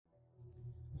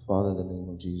Father, in the name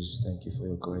of Jesus, thank you for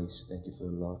your grace. Thank you for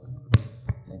your love.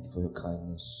 Thank you for your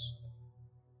kindness.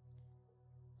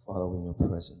 Father, we're in your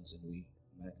presence and we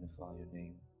magnify your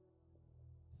name.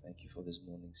 Thank you for this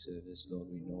morning service. Lord,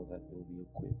 we know that we'll be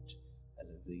equipped,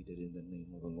 elevated in the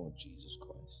name of the Lord Jesus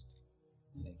Christ.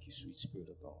 Thank you, sweet Spirit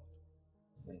of God.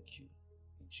 Thank you.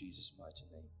 In Jesus' mighty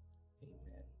name,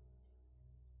 amen.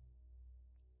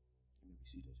 You may be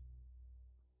seated.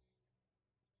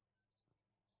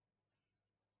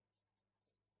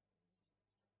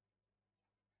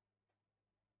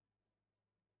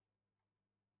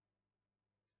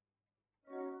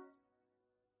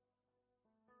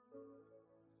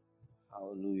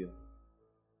 Hallelujah.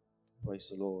 Praise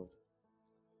the Lord.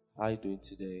 How are you doing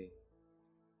today?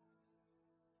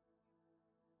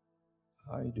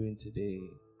 How are you doing today?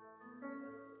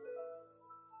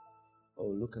 Oh,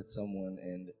 look at someone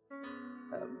and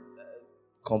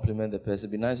compliment the person.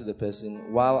 Be nice to the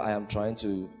person while I am trying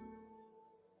to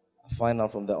find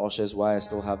out from the ushers why I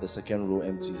still have the second row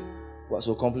empty.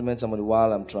 So compliment somebody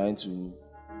while I'm trying to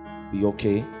be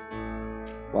okay,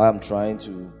 while I'm trying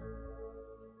to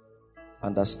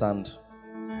understand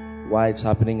why it's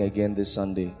happening again this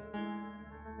Sunday.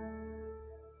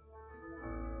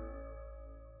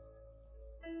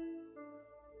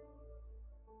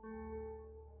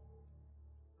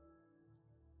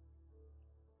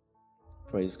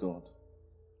 Praise God.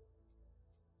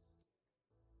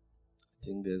 I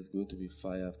think there's going to be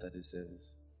fire after this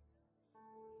service.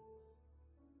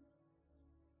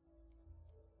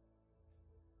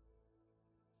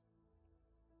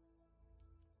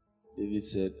 David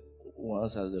said,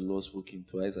 once has the Lord spoken,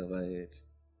 twice have I heard.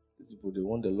 People, they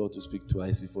want the Lord to speak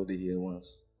twice before they hear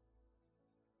once.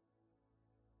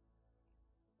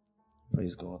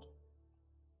 Praise God.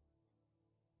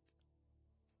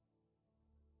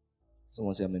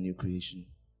 Someone say, I'm a new creation.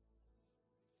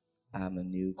 I'm a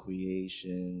new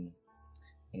creation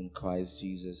in Christ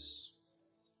Jesus.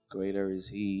 Greater is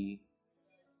He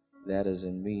that is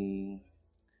in me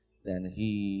than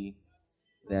he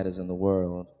that is in the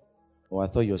world. Oh, I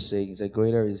thought you were saying, he said,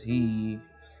 greater is He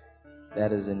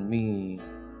that is in me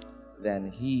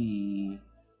than he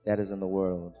that is in the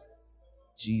world.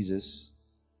 Jesus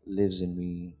lives in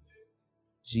me.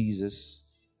 Jesus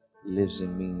lives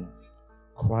in me.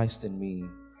 Christ in me,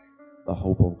 the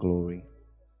hope of glory.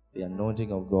 The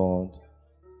anointing of God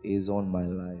is on my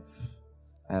life.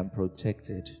 I am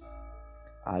protected.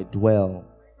 I dwell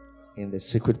in the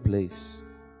secret place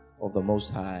of the Most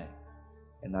High,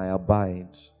 and I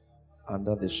abide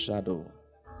under the shadow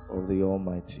of the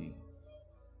Almighty.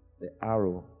 The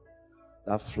arrow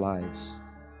that flies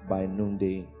by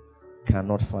noonday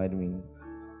cannot find me.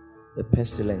 The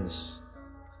pestilence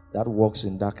that walks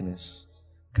in darkness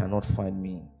cannot find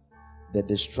me. The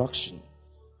destruction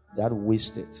that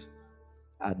wasteth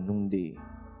at noonday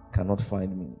cannot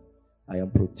find me. I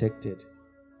am protected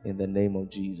in the name of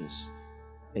Jesus.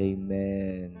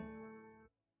 Amen.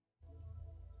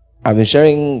 I've been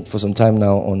sharing for some time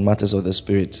now on matters of the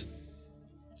Spirit.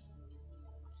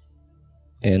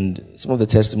 And some of the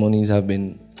testimonies have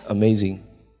been amazing.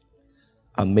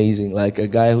 Amazing. Like a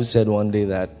guy who said one day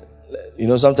that,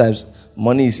 sometimes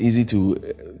money is easy to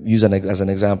use as an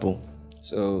example.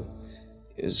 So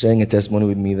he was sharing a testimony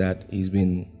with me that he's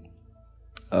been,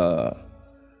 the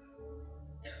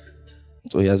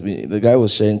guy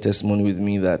was sharing testimony with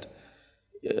me that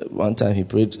one time he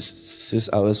prayed 6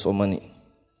 hours for money.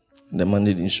 And the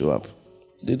money didn't show up.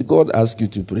 Did God ask you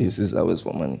to pray 6 hours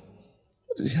for money?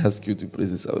 Did He ask you to pray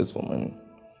 6 hours for money?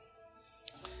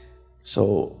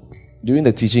 So, during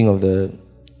the teaching of the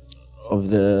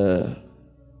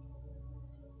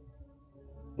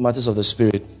matters of the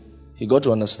Spirit, he got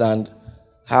to understand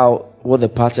what the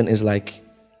pattern is like.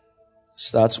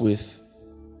 Starts with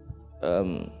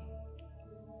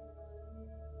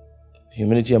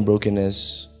humility and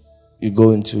brokenness. You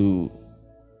go into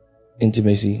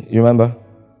intimacy. You remember?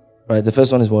 Right? The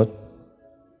first one is what?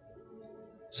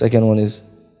 Second one is?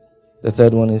 The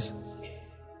third one is?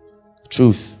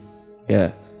 Truth.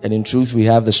 Yeah. And in truth, we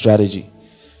have the strategy.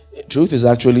 Truth is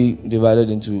actually divided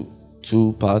into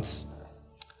 2 parts.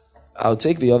 I'll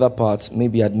take the other part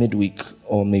maybe at midweek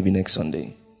or maybe next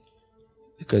Sunday.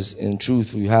 Because in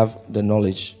truth, we have the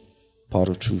knowledge part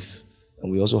of truth.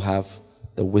 And we also have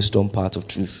the wisdom part of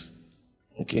truth.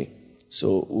 Okay?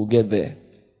 So we'll get there.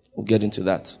 We'll get into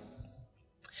that.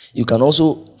 You can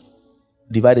also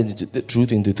divide into the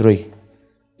truth into 3.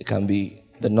 It can be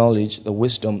the knowledge, the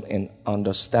wisdom, and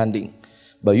understanding.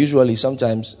 But usually,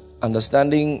 sometimes,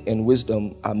 understanding and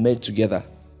wisdom are made together.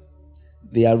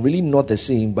 They are really not the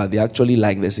same, but they actually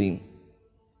like the same.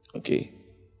 Okay.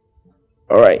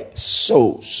 All right.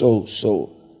 So,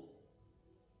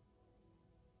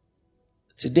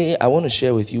 Today, I want to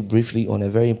share with you briefly on a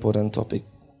very important topic,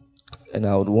 and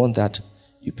I would want that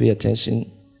you pay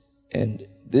attention. And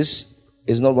this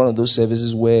is not one of those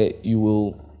services where you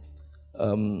will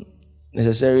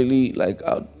necessarily like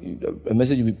a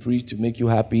message will be preached to make you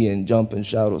happy and jump and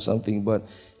shout or something, but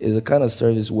it's a kind of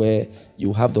service where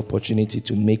you have the opportunity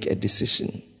to make a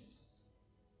decision.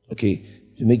 Okay,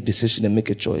 to make decision and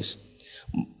make a choice.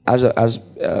 As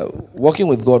working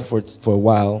with God for a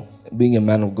while, being a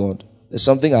man of God, there's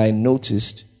something I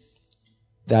noticed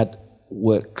that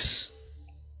works.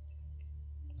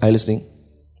 Are you listening?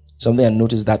 Something I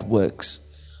noticed that works.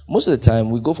 Most of the time,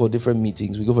 we go for different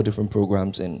meetings, we go for different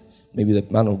programs, and maybe the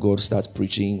man of God starts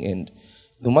preaching, and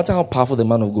no matter how powerful the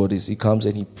man of God is, he comes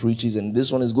and he preaches, and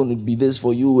this one is going to be this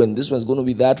for you, and this one is going to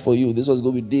be that for you, this one is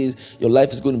going to be this, your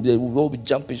life is going to be, we'll all be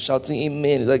jumping, shouting,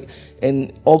 amen. It's like,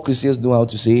 and all Christians know how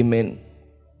to say amen.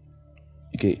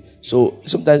 Okay, so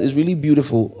sometimes it's really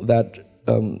beautiful that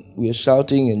we are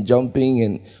shouting and jumping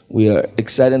and we are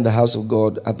excited in the house of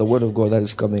God at the word of God that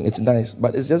is coming. It's nice,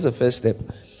 but it's just the first step.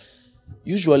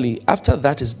 Usually, after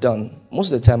that is done,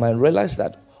 most of the time I realize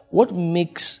that what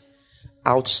makes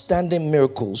outstanding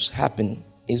miracles happen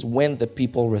is when the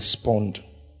people respond.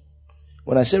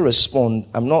 When I say respond,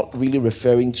 I'm not really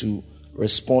referring to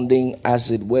responding as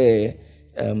it were,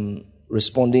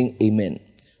 responding amen.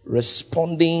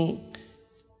 Responding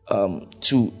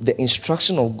to the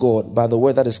instruction of God by the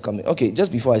word that is coming. Okay,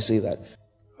 just before I say that.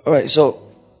 All right,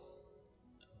 so,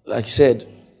 like I said,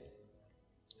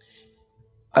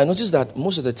 I noticed that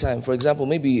most of the time, for example,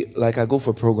 maybe like I go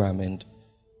for a program and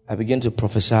I begin to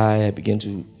prophesy, I begin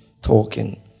to talk,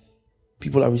 and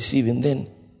people are receiving. Then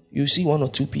you see one or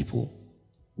two people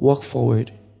walk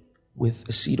forward with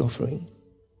a seed offering.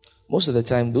 Most of the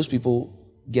time, those people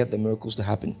get the miracles to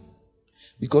happen.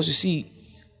 Because you see,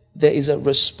 there is a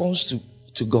response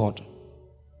to God.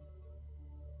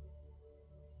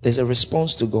 There's a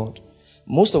response to God.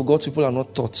 Most of God's people are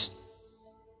not taught.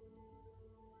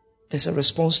 There's a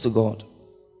response to God.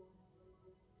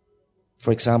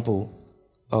 For example,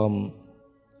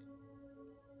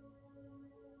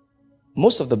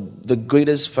 most of the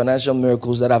greatest financial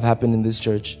miracles that have happened in this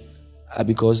church are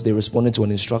because they responded to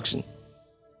an instruction.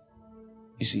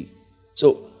 You see.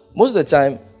 So, most of the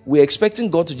time, we're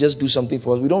expecting God to just do something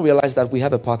for us. We don't realize that we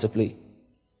have a part to play.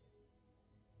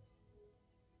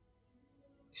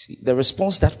 You see, the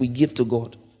response that we give to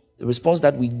God, the response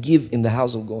that we give in the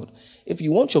house of God. If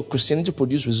you want your Christianity to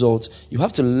produce results, you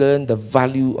have to learn the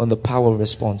value and the power of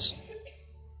response.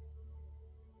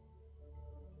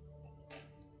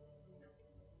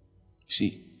 You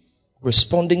see,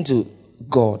 responding to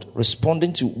God,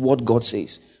 responding to what God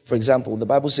says. For example, the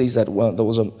Bible says that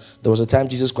there was a time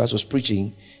Jesus Christ was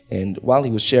preaching, and while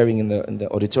he was sharing in the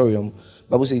auditorium,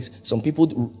 the Bible says some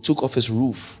people took off his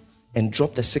roof and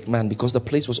dropped the sick man because the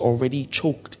place was already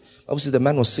choked. Obviously, the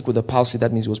man was sick with a palsy.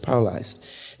 That means he was paralyzed.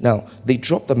 Now, they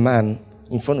dropped the man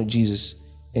in front of Jesus,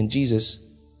 and Jesus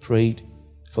prayed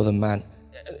for the man.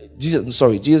 Jesus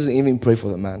didn't even pray for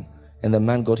the man, and the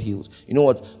man got healed. You know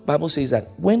what? Bible says that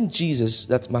when Jesus,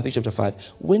 that's Matthew chapter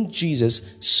 5, when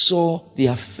Jesus saw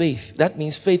their faith, that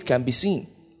means faith can be seen.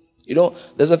 You know,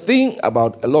 there's a thing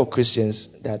about a lot of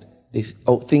Christians that they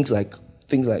things like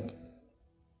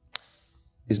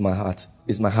it's my heart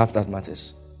that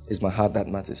matters. It's my heart that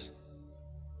matters.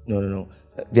 No.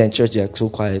 They're in church, they're so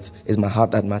quiet. It's my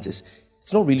heart that matters.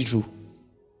 It's not really true.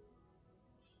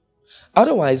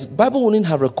 Otherwise, Bible wouldn't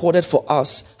have recorded for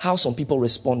us how some people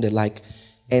responded, like,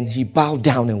 and he bowed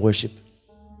down and worshiped.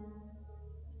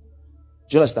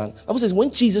 Do you understand? Bible says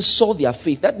when Jesus saw their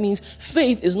faith, that means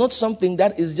faith is not something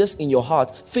that is just in your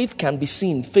heart. Faith can be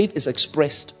seen. Faith is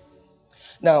expressed.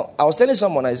 Now, I was telling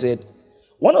someone, I said,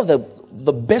 one of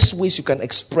the best ways you can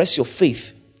express your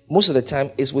faith most of the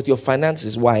time is with your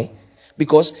finances. Why?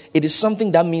 Because it is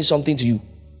something that means something to you.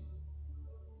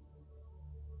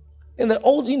 In the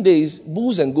olden days,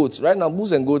 bulls and goats. Right now,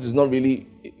 bulls and goats is not really,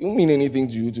 it won't mean anything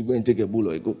to you to go and take a bull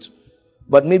or a goat.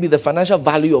 But maybe the financial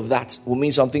value of that will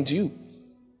mean something to you.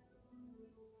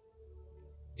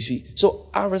 You see, so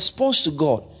our response to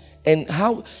God and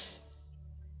how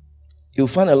you'll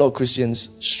find a lot of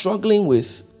Christians struggling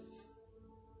with,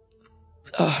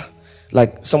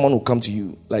 like someone will come to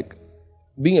you, like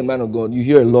being a man of God, you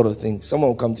hear a lot of things. Someone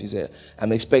will come to you and say,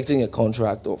 I'm expecting a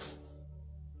contract of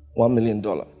 $1 million.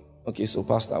 Okay, so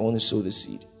pastor, I want to sow the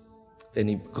seed. Then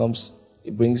it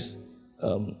brings,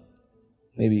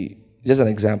 maybe, just an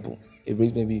example, it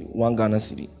brings maybe 1 Ghana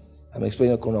cedi. I'm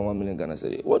expecting a contract of 1 million Ghana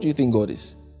cedi. What do you think God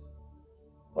is?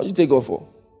 What do you take God for?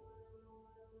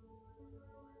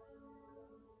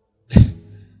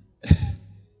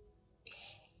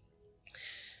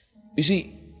 You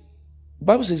see, The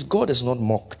Bible says God is not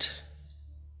mocked.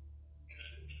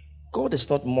 God is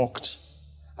not mocked.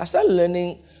 I started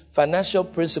learning financial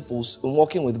principles in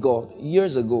working with God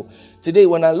years ago. Today,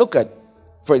 when I look at,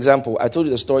 for example, I told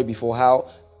you the story before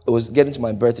how it was getting to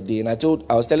my birthday, and I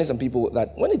was telling some people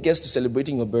that when it gets to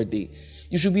celebrating your birthday,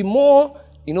 you should be more,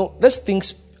 let's think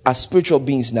as spiritual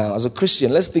beings now. As a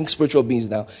Christian, let's think spiritual beings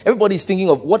now. Everybody's thinking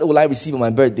of what will I receive on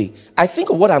my birthday. I think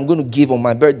of what I'm going to give on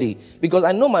my birthday, because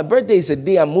I know my birthday is a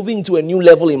day I'm moving into a new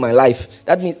level in my life.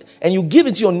 That means, and you give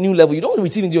into your new level. You don't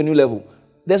receive into your new level.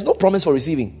 There's no promise for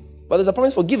receiving, but there's a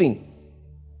promise for giving.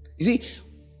 You see,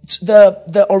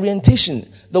 the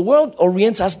orientation, the world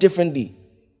orients us differently,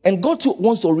 and God too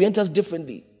wants to orient us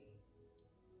differently.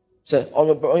 So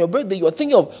on your birthday, you are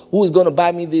thinking of who is going to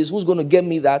buy me this, who's going to get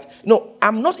me that. No,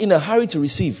 I'm not in a hurry to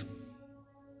receive.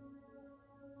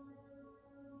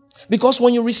 Because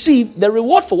when you receive, the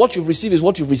reward for what you've received is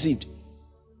what you've received.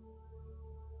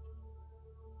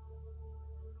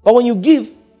 But when you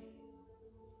give,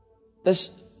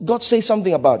 God says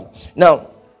something about it. Now,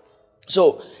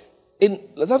 so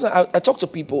I talk to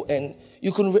people, and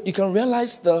you can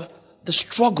realize the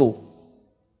struggle.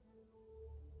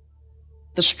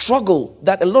 The struggle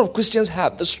that a lot of Christians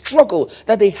have, the struggle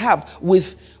that they have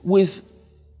with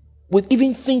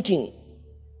even thinking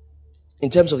in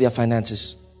terms of their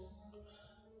finances.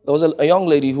 There was a young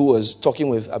lady who was talking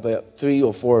with about 3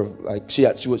 or 4 of, like, she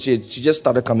just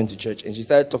started coming to church, and she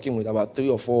started talking with about 3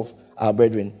 or 4 of our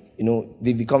brethren.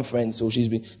 They've become friends, so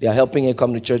they are helping her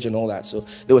come to church and all that. So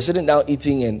they were sitting down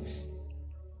eating, and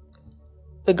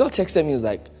the girl texted me, was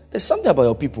like, there's something about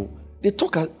your people. They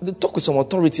talk with some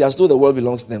authority as though the world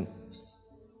belongs to them.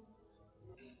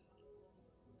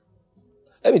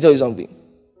 Let me tell you something.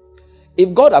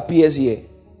 If God appears here,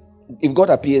 if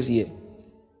God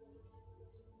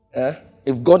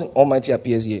Almighty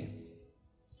appears here,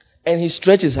 and He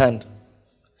stretches His hand,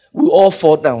 we all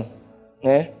fall down.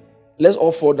 Let's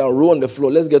all fall down, roll on the floor.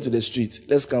 Let's get to the street.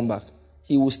 Let's come back.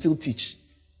 He will still teach.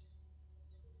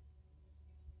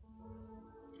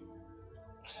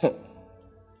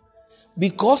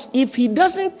 Because if He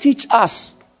doesn't teach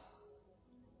us,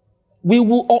 we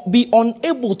will be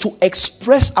unable to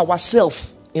express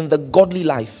ourselves in the godly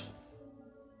life.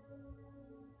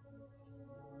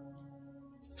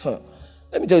 Let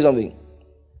me tell you something.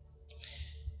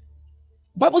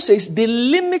 Bible says they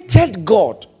limited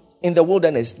God in the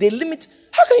wilderness.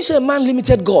 How can you say a man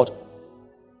limited God?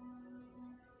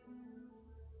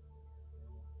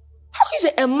 How can you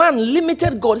say a man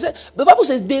limited God? The Bible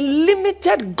says they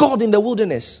limited God in the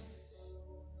wilderness.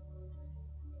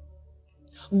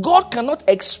 God cannot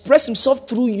express Himself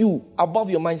through you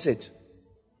above your mindset.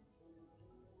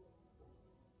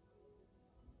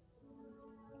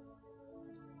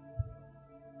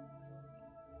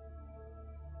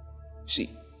 See,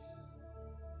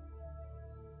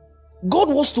 God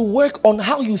wants to work on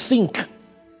how you think.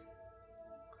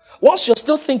 Once you're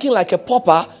still thinking like a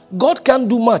pauper, God can't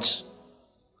do much.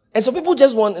 And some people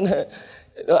just want,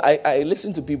 I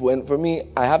listen to people, and for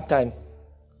me, I have time.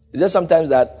 It's just sometimes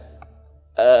that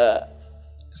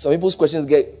some people's questions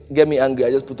get me angry.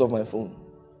 I just put off my phone.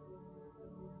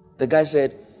 The guy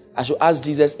said, I should ask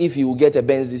Jesus if He will get a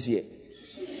Benz this year.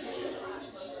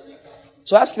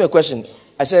 So I asked him a question.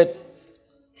 I said,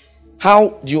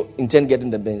 how do you intend getting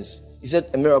the Benz? He said,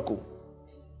 a miracle.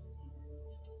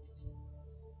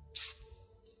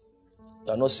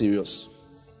 You are not serious.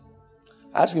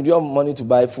 I asked him, do you have money to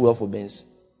buy fuel for Benz?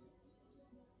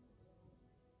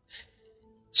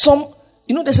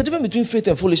 There's a difference between faith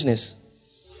and foolishness.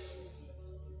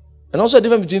 And also a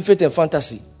difference between faith and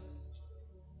fantasy.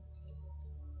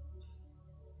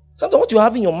 Sometimes what you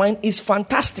have in your mind is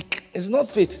fantastic. It's not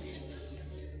faith.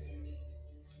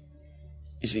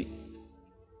 You see.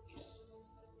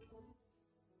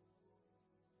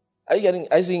 Are you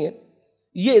seeing it?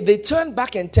 Yeah, they turned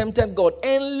back and tempted God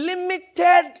and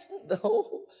limited the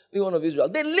whole one of Israel.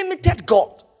 They limited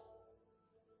God.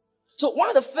 So one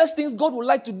of the first things God would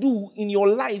like to do in your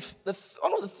life,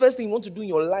 one of the first things He wants to do in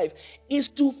your life is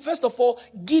to, first of all,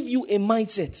 give you a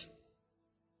mindset.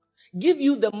 Give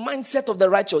you the mindset of the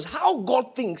righteous. How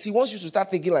God thinks, He wants you to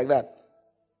start thinking like that.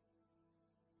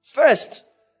 First,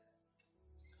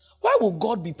 why will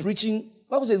God be preaching?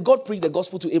 The Bible says God preached the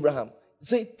gospel to Abraham.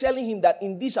 Telling him that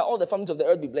indeed shall all the families of the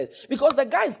earth be blessed. Because the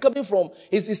guy is coming from,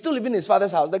 he's still living in his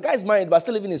father's house. The guy is married but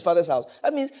still living in his father's house.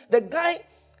 That means the guy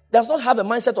does not have a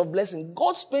mindset of blessing.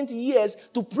 God spent years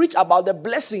to preach about the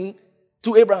blessing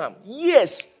to Abraham.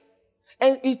 Years.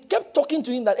 And He kept talking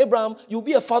to him that, Abraham, you'll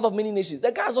be a father of many nations.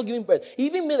 The guy is not giving birth. He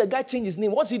even made the guy change his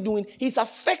name. What's he doing? He's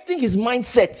affecting his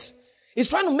mindset. He's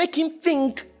trying to make him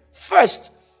think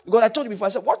first. Because I told you before, I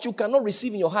said, what you cannot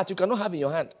receive in your heart, you cannot have in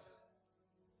your hand.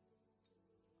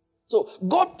 So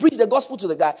God preached the gospel to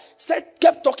the guy,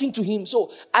 kept talking to him.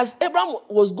 So as Abraham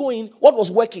was going, what was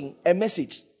working? A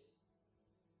message.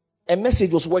 A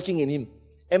message was working in him.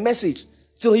 A message.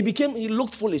 Till he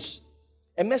looked foolish.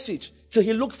 A message. Till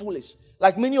he looked foolish.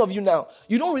 Like many of you now,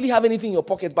 you don't really have anything in your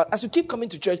pocket, but as you keep coming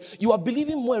to church, you are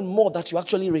believing more and more that you're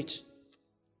actually rich.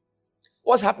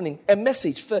 What's happening? A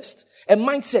message first. A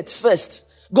mindset first.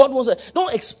 God wants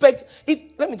don't expect,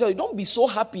 let me tell you, don't be so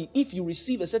happy if you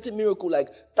receive a certain miracle like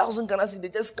 1,000 Ghana cedis,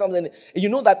 it just comes and you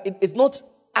know that it's not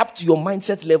up to your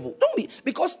mindset level. Don't be,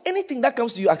 because anything that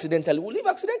comes to you accidentally will leave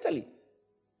accidentally.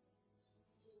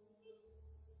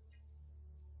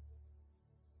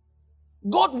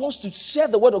 God wants to share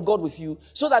the word of God with you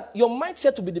so that your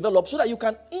mindset will be developed so that you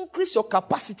can increase your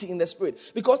capacity in the spirit.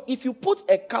 Because if you put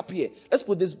a cup here, let's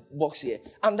put this box here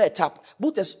under a tap,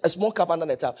 put a small cup under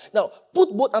the tap. Now,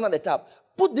 put both under the tap.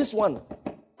 Put this one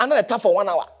under the tap for 1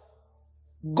 hour.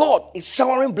 God is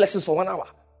showering blessings for 1 hour.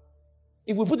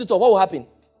 If we put it off, what will happen?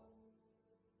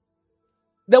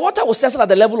 The water will settle at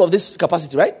the level of this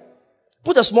capacity, right?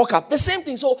 Put a small cup. The same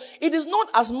thing. So it is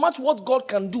not as much what God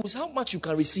can do, it's how much you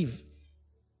can receive.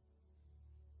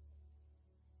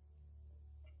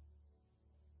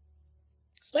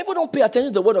 People don't pay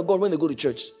attention to the word of God when they go to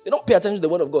church. They don't pay attention to the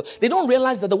word of God. They don't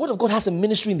realize that the word of God has a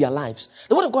ministry in their lives.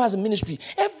 The word of God has a ministry.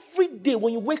 Every day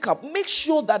when you wake up, make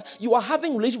sure that you are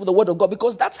having a relationship with the word of God,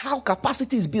 because that's how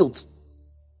capacity is built.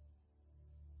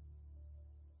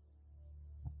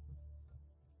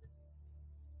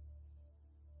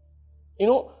 You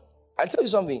know, I'll tell you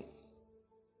something.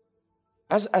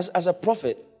 As a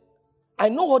prophet, I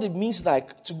know what it means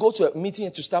like to go to a meeting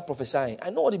and to start prophesying.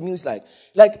 I know what it means like.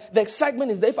 Like the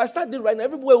excitement is there. If I start doing right now,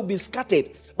 everywhere will be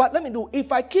scattered. But let me do,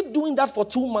 if I keep doing that for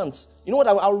 2 months, you know what?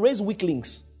 I'll raise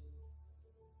weaklings.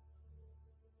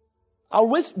 I'll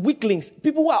raise weaklings.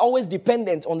 People who are always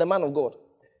dependent on the man of God.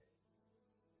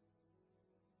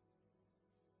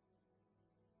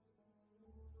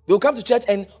 They'll come to church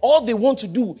and all they want to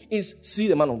do is see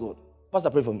the man of God. Pastor,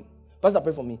 pray for me. Pastor,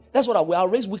 pray for me. That's what I'll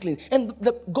raise weaklings. And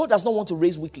God does not want to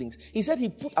raise weaklings. He said he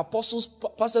put apostles,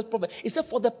 pastors, prophets. He said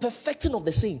for the perfecting of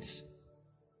the saints.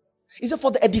 He said for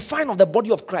the edifying of the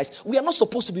body of Christ. We are not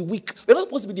supposed to be weak. We're not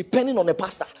supposed to be depending on a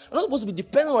pastor. We're not supposed to be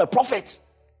depending on a prophet.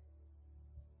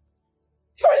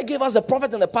 He already gave us the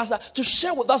prophet and the pastor to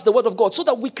share with us the word of God so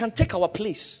that we can take our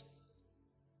place.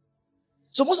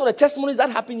 So most of the testimonies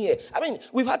that happen here, I mean,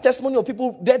 we've had testimony of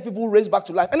people, dead people raised back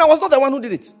to life. And I was not the one who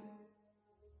did it.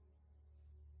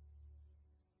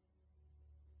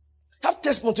 Have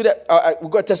testimony today. We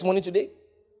got a testimony today.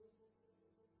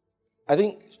 I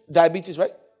think diabetes, right?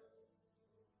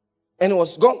 And it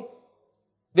was gone.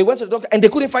 They went to the doctor and they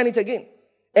couldn't find it again.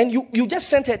 And you just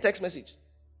sent her a text message.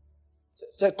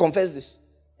 Said, confess this.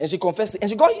 And she confessed it. And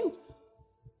she got you.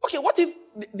 Okay, what if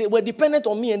they were dependent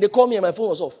on me and they called me and my phone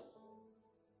was off?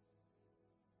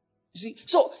 You see?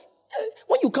 So,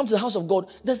 when you come to the house of God,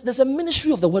 there's a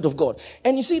ministry of the word of God.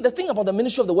 And you see, the thing about the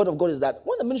ministry of the word of God is that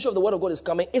when the ministry of the word of God is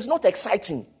coming, it's not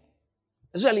exciting.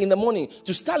 Especially in the morning,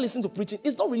 to start listening to preaching,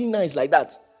 it's not really nice like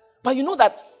that. But you know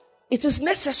that it is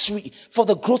necessary for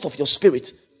the growth of your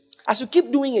spirit. As you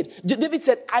keep doing it, David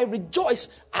said, I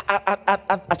rejoice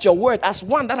at your word as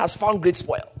one that has found great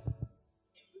spoil.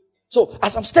 So,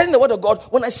 as I'm studying the word of God,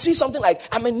 when I see something like,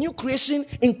 I'm a new creation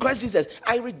in Christ Jesus,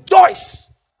 I rejoice.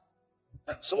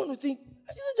 Someone would think,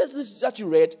 just this that you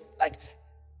read, like,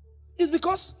 it's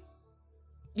because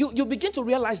you begin to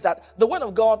realize that the word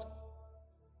of God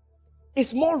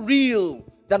is more real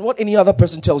than what any other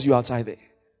person tells you outside there.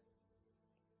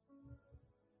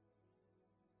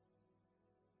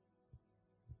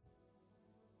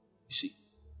 You see?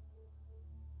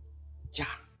 Yeah.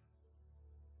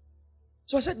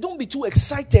 So I said, don't be too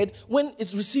excited when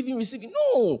it's receiving.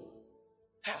 No.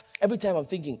 Every time I'm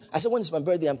thinking. I said, when it's my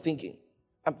birthday, I'm thinking.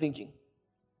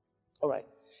 All right.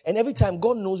 And every time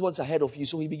God knows what's ahead of you,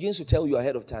 so he begins to tell you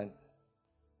ahead of time.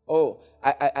 Oh,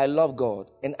 I love God.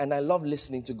 And I love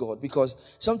listening to God because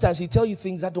sometimes he tells you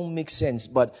things that don't make sense,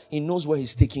 but he knows where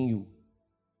he's taking you.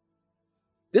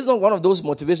 This is not one of those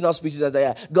motivational speeches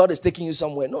that God is taking you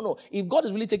somewhere. No. If God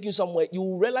is really taking you somewhere, you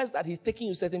will realize that he's taking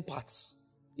you certain paths.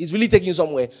 He's really taking you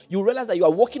somewhere. You will realize that you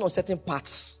are walking on certain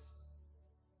paths.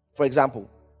 For example,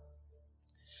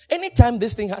 anytime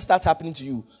this thing starts happening to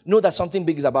you, know that something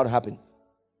big is about to happen.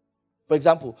 For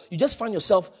example, you just find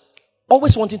yourself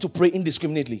always wanting to pray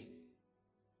indiscriminately.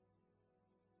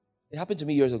 It happened to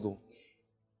me years ago.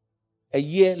 A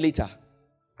year later,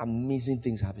 amazing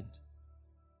things happened.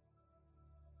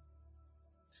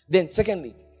 Then,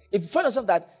 secondly, if you find yourself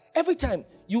that Every time,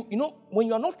 you know, when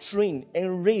you are not trained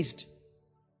and raised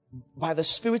by the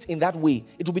Spirit in that way,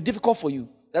 it will be difficult for you.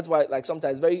 That's why, like,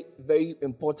 sometimes very, very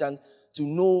important to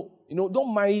know, you know,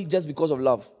 don't marry just because of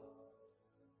love.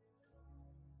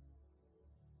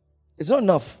 It's not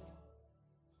enough.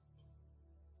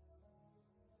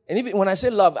 And even when I say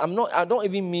love, I don't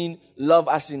even mean love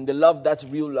as in the love that's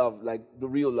real love, like the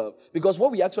real love. Because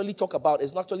what we actually talk about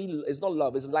is not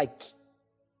love, it's like.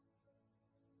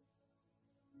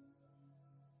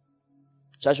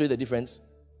 Shall I show you the difference?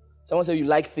 Someone say you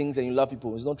like things and you love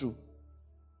people. It's not true.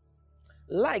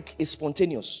 Like is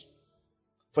spontaneous.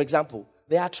 For example,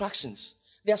 there are attractions.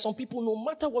 There are some people, no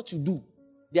matter what you do,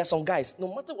 there are some guys,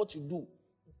 no matter what you do,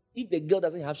 if the girl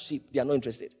doesn't have shape, they are not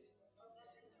interested.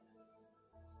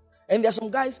 And there are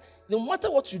some guys, no matter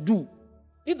what you do,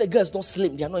 if the girl is not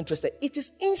slim, they are not interested. It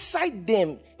is inside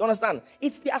them. You understand?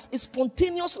 It's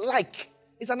spontaneous like.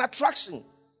 It's an attraction.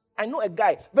 I know a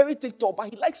guy, very TikTok, but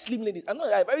he likes slim ladies. I know a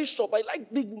guy, very short, but he likes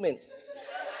big women.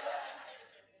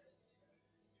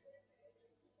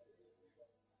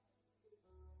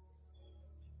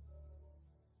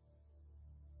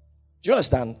 Do you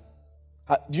understand?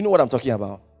 Do you know what I'm talking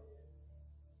about?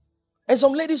 And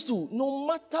some ladies too, no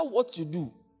matter what you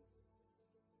do,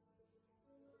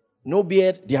 no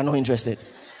beard, they are not interested.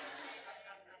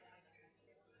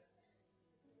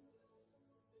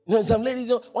 You know, some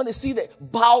ladies, when they see the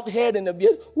bald head and the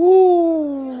beard,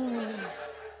 woo.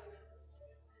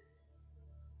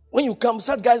 When you come,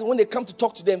 such guys, when they come to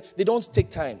talk to them, they don't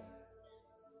take time.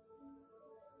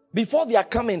 Before they are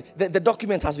coming, the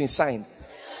document has been signed.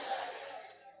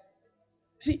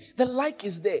 See, the like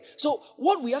is there. So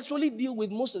what we actually deal with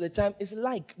most of the time is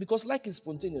like, because like is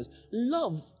spontaneous.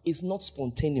 Love is not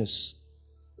spontaneous.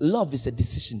 Love is a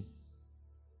decision.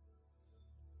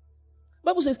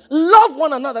 The Bible says, love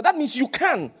one another. That means you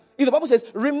can. If the Bible says,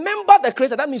 remember the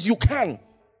Creator, that means you can.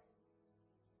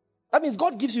 That means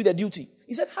God gives you the duty.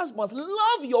 He said, husbands,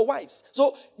 love your wives.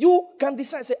 So you can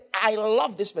decide, say, I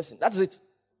love this person. That's it.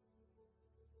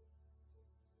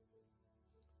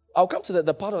 I'll come to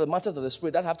the part of the matters of the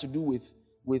Spirit that have to do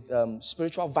with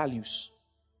spiritual values.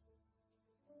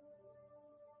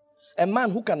 A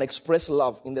man who can express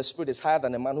love in the Spirit is higher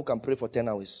than a man who can pray for 10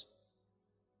 hours.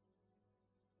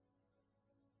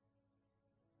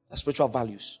 The spiritual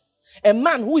values. A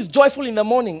man who is joyful in the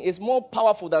morning is more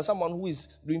powerful than someone who is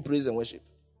doing praise and worship.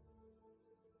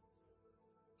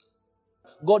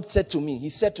 God said to me, he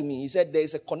said there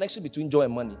is a connection between joy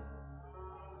and money.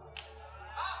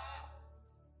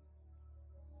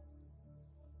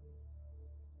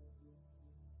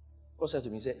 God said to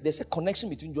me, he said, there's a connection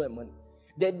between joy and money.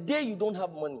 The day you don't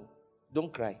have money,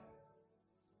 don't cry.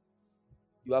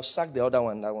 You have sacked the other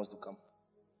one that wants to come.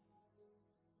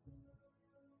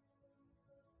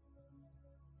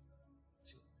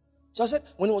 See? So I said,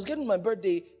 when it was getting my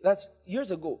birthday, that's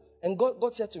years ago, and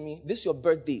God said to me, this is your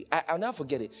birthday. I'll never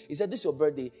forget it. He said, this is your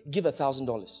birthday, give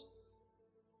 $1,000.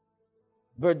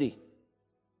 Birthday.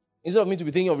 Instead of me to be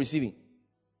thinking of receiving.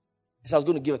 He said, I was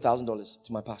going to give $1,000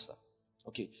 to my pastor.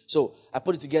 Okay, so I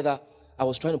put it together. I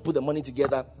was trying to put the money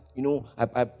together. You know,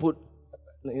 I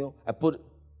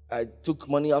took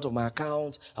money out of my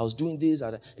account. I was doing this.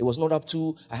 It was not up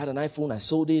to. I had an iPhone. I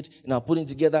sold it. And I was putting it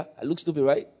together. I look stupid,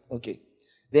 right? Okay.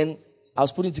 Then I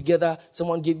was putting it together.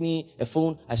 Someone gave me a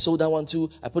phone. I sold that one too.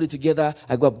 I put it together.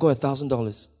 I got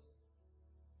 $1,000.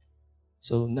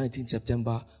 So 19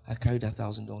 September, I carried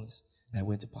 $1,000. And I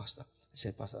went to Pastor. I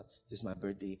said, Pastor, this is my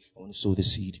birthday. I want to sow the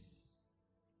seed.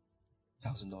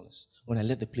 $1,000. When I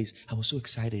left the place, I was so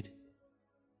excited.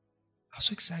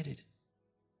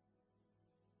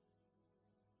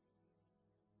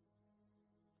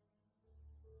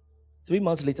 3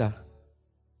 months later,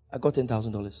 I got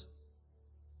 $10,000.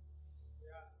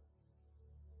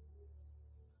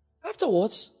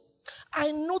 Afterwards,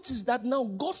 I noticed that now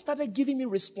God started giving me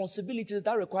responsibilities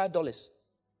that require dollars.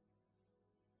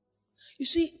 You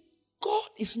see, God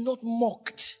is not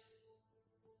mocked.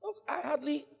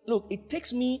 Look, it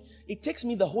takes me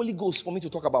the Holy Ghost for me to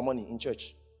talk about money in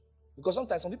church. Because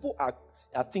sometimes some people are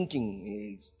thinking, hey,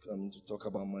 he's come to talk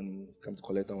about money, he's come to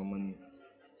collect our money.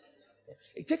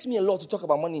 It takes me a lot to talk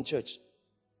about money in church.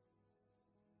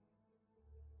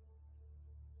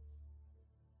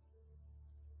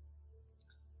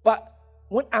 But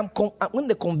when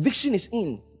the conviction is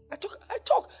in, I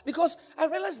talk because I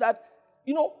realize that,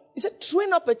 you know, he said,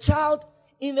 train up a child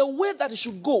in a way that he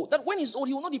should go, that when he's old,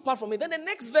 he will not depart from it. Then the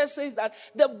next verse says that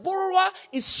the borrower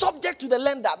is subject to the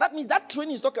lender. That means that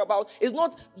training he's talking about is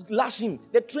not lashing.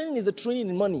 The training is the training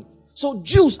in money. So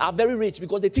Jews are very rich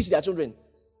because they teach their children.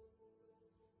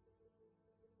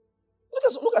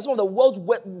 Look at some of the world's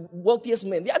wealthiest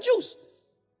men. They are Jews.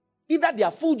 Either they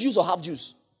are full Jews or half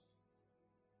Jews.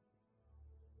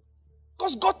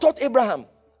 Because God taught Abraham.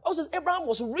 Also, Abraham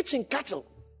was rich in cattle.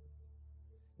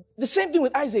 The same thing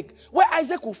with Isaac. Where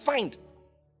Isaac will find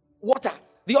water,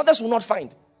 the others will not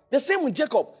find. The same with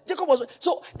Jacob.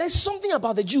 So there's something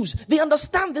about the Jews. They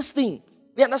understand this thing.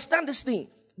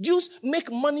 Jews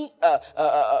make money.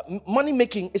 Money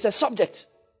making is a subject.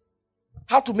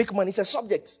 How to make money is a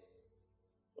subject.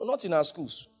 Not in our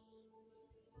schools.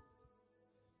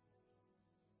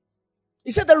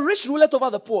 He said the rich ruleth over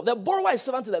the poor. The borrower is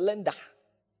servant to the lender.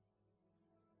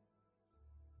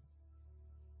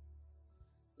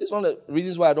 This is one of the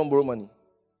reasons why I don't borrow money.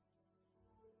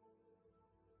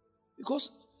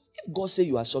 Because if God says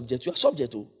you are subject, you are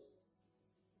subject to. He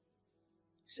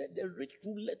said the rich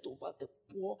ruleth over the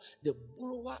poor. The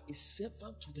borrower is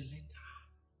servant to the lender.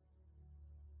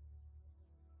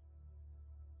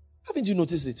 Haven't you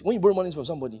noticed it? When you borrow money from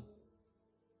somebody,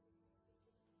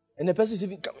 and the person is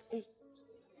even coming,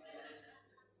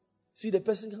 see the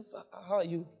person, how are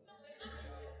you?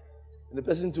 And the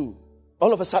person too.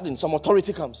 All of a sudden, some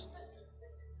authority comes.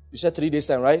 You said 3 days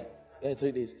time, right? Yeah,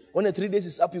 3 days. When the 3 days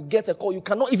is up, you get a call. You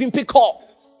cannot even pick up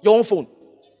your own phone.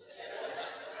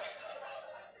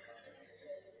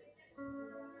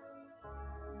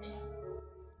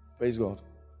 Praise God.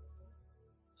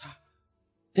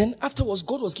 Then afterwards,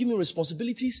 God was giving me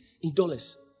responsibilities in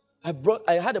dollars.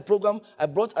 I had a program. I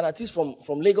brought an artist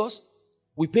from Lagos.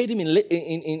 We paid him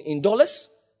in dollars.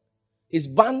 His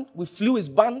band, we flew his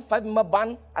band, 5-member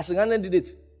band. Asingana did it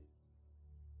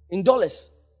in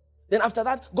dollars. Then after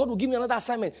that, God will give me another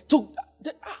assignment.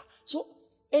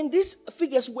 And these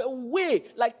figures were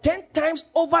way like 10 times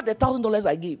over the $1,000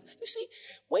 I gave. You see,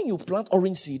 when you plant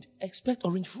orange seed, expect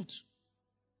orange fruit.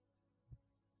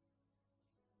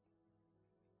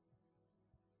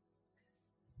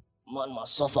 Man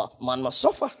must suffer. Man must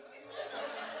suffer.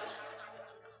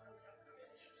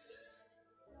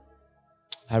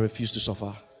 I refuse to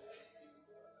suffer.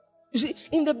 You see,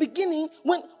 in the beginning,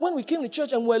 when we came to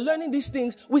church and we were learning these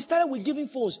things, we started with giving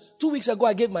phones. 2 weeks ago,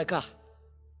 I gave my car.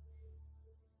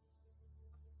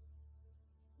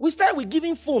 We started with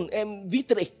giving phone,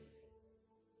 V3.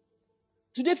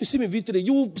 Today, if you see me V3,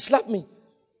 you will slap me.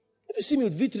 If you see me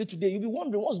with V3 today, you'll be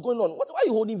wondering what's going on. Why are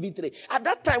you holding V3? At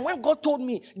that time, when God told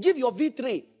me, give your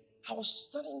V3, I was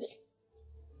standing there.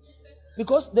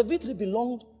 Because the V3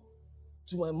 belonged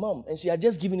to my mom, and she had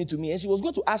just given it to me, and she was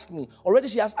going to ask me. Already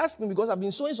she has asked me because I've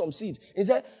been sowing some seed. He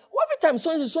said, well, every time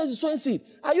sowing seed,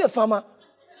 are you a farmer?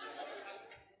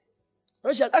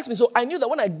 And she had asked me, so I knew that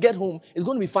when I get home, it's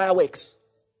going to be fireworks.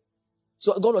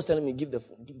 So God was telling me, give the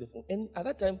phone. And at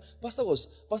that time, Pastor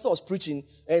was preaching,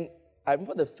 and I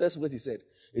remember the first words he said.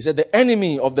 He said, the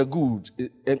enemy of the good,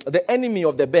 the enemy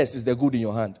of the best is the good in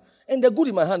your hand. And the good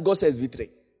in my hand, God says V3. I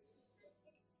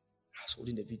was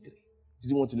holding the V3.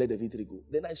 Didn't want to let the V3 go.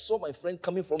 Then I saw my friend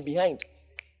coming from behind.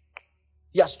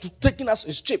 He has taken us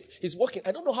his chip. He's walking.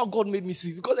 I don't know how God made me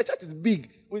see, because the church is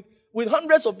big with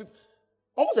hundreds of people,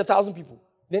 almost 1,000 people.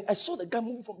 Then I saw the guy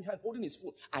moving from behind, holding his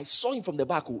phone. I saw him from the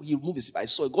back. He removed his chip. I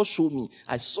saw it. God showed me.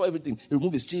 I saw everything. He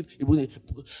removed his chip. He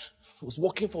was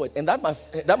walking forward. And that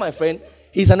my friend,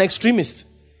 he's an extremist.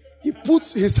 He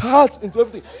puts his heart into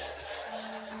everything.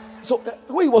 So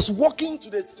when he was walking to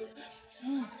the...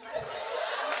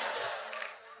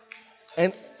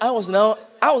 And I was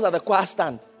at the choir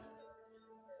stand.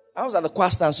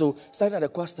 So starting at the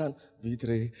choir stand,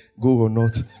 V3, go or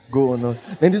not.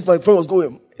 Then this my friend was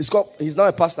going. He's now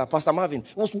a pastor, Pastor Marvin.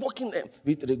 He was walking there,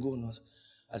 V3, go or not.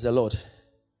 I said, Lord,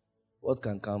 what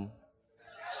can come?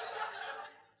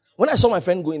 When I saw my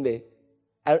friend going there,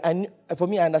 for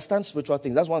me, I understand spiritual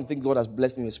things. That's one thing God has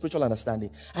blessed me with, spiritual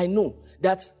understanding. I know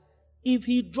that if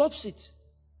he drops it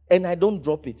and I don't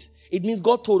drop it, it means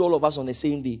God told all of us on the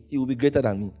same day, he will be greater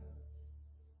than me.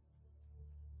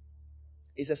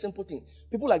 It's a simple thing.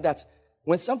 People like that,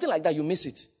 when something like that, you miss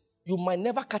it, you might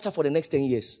never catch up for the next 10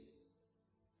 years.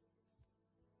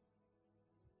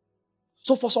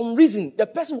 So for some reason, the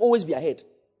person will always be ahead.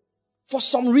 For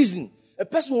some reason, a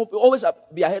person will always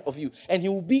be ahead of you, and he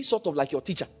will be sort of like your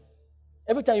teacher.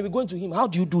 Every time you be going to him, how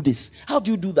do you do this? How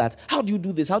do you do that? How do you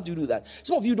do this? How do you do that?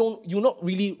 Some of you you not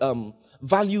really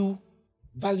value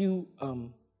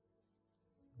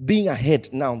being ahead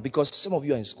now, because some of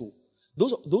you are in school.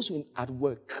 Those who are at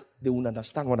work, they will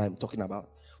understand what I'm talking about.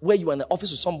 Where you are in the office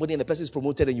with somebody and the person is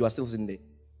promoted and you are still sitting there.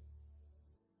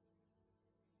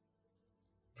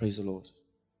 Praise the Lord.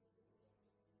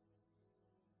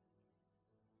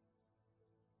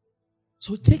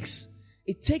 So it takes,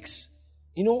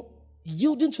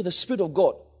 yielding to the Spirit of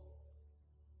God.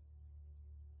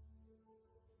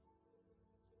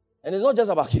 And it's not just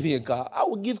about giving a car. I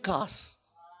will give cars.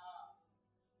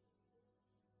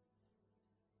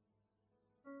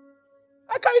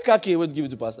 I carry car key. I won't give it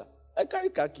to pastor. I carry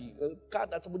car key. A car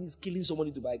that somebody is killing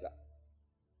somebody to buy a car.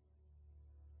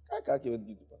 I carry car key. I won't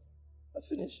give it to pastor. I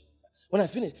finish. When I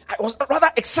finished, I was rather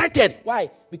excited. Why?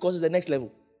 Because it's the next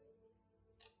level.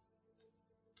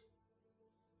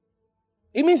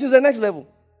 It means it's the next level.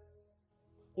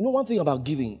 You know one thing about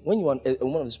giving, when you are a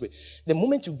woman of the Spirit, the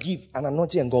moment you give, an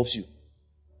anointing engulfs you.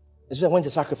 Especially when it's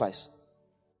a sacrifice.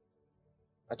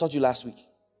 I taught you last week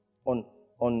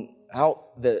on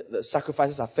how the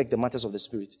sacrifices affect the matters of the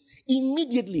Spirit.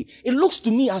 Immediately, it looks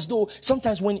to me as though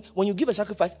sometimes when you give a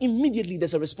sacrifice, immediately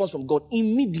there's a response from God.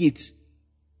 Immediate.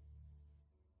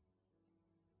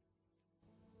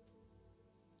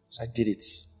 So I did it.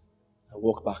 I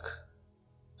walked back.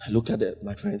 I looked at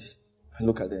my friends. I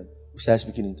looked at them. We started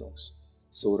speaking in tongues.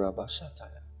 We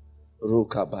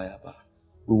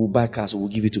will buy cars. We will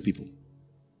give it to people.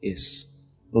 Yes.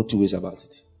 No two ways about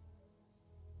it.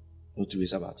 No two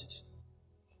ways about it.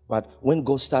 But when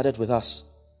God started with us,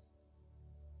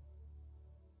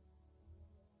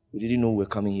 we didn't know we were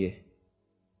coming here.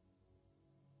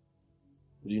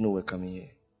 We didn't know we were coming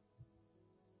here.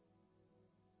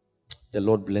 The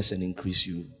Lord bless and increase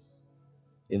you.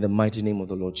 In the mighty name of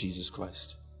the Lord Jesus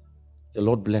Christ. The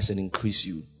Lord bless and increase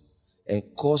you. And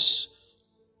cause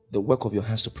the work of your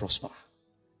hands to prosper.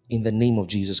 In the name of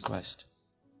Jesus Christ.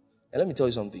 And let me tell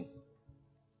you something.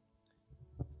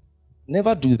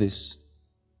 Never do this.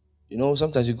 You know,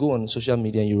 sometimes you go on social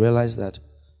media and you realize that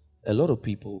a lot of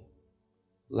people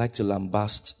like to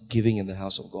lambast giving in the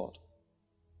house of God.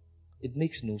 It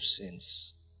makes no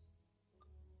sense.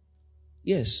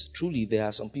 Yes, truly, there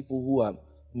are some people who are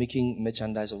making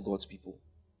merchandise of God's people.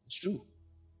 It's true.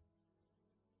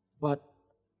 But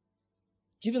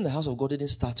giving the house of God didn't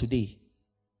start today.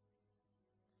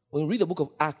 When you read the book of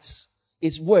Acts,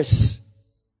 it's worse.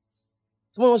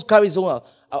 Someone wants to carry his own.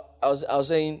 I was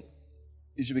saying,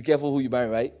 you should be careful who you marry,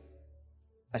 right?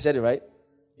 I said it, right?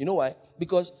 You know why?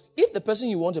 Because if the person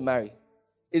you want to marry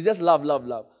is just love, love,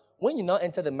 love, when you now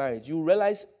enter the marriage, you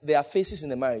realize there are phases in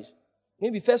the marriage.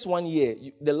 Maybe first 1 year,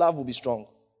 the love will be strong.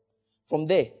 From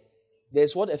there,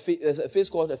 there's a phase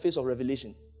called a phase of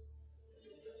revelation.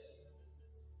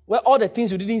 Where all the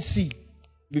things you didn't see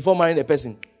before marrying a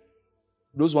person,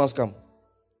 those ones come.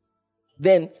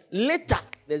 Then later,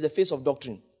 there's a phase of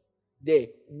doctrine. There,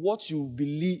 what you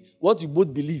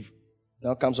both believe,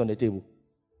 now comes on the table.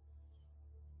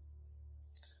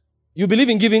 You believe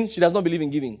in giving, she does not believe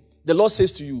in giving. The Lord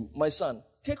says to you, my son,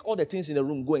 take all the things in the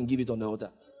room, go and give it on the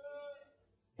altar.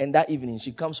 And that evening,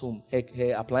 she comes home,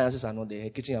 her appliances are not there, her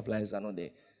kitchen appliances are not there.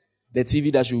 The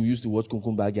TV that she will use to watch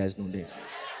Kunkun Bagya is not there.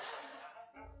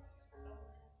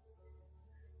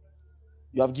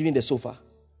 You have given the sofa.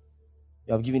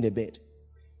 You have given the bed.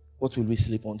 What will we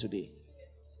sleep on today?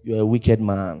 You are a wicked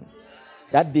man.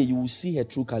 That day, you will see her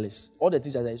true colors. All the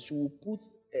teachers said, she will put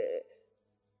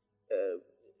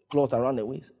cloth around the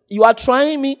waist. You are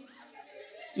trying me.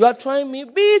 You are trying me.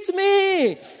 Beat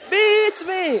me. Beat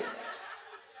me.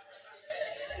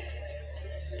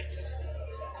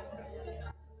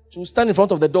 She will stand in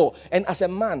front of the door. And as a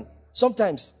man,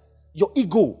 sometimes your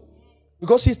ego,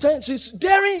 because she's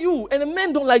daring you, and the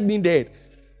men don't like being dared.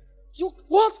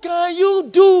 What can you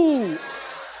do?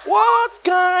 What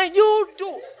can you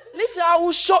do? Listen, I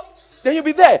will show. Then you'll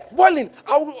be there, boiling.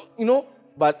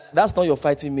 But that's not your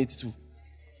fighting mate too.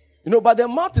 But the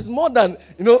mouth is more than,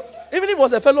 even if it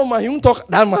was a fellow man, he won't talk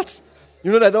that much.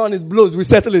 That one is blows, we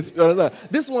settle it. You understand?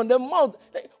 This one, the mouth,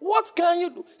 what can you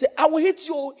do? Say, I will hit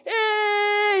you.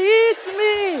 Hey, hit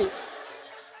me.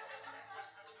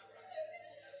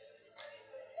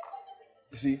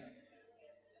 You see?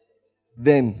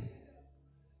 Then,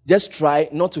 just try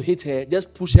not to hit her.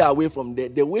 Just push her away from there.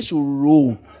 The way she will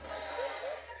roll.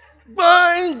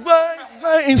 Bang, bang,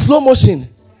 bang, in slow motion.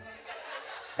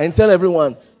 And tell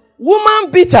everyone, woman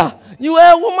beater. You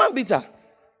are a woman beater.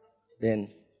 Then,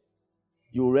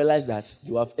 you will realize that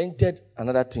you have entered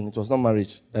another thing. It was not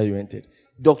marriage that you entered.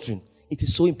 Doctrine. It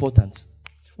is so important.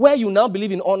 Where you now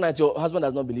believe in all night, your husband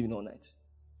does not believe in all night.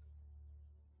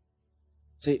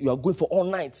 Say, you are going for all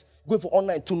night. Going for all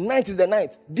night. Tonight is the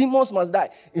night. Demons must die.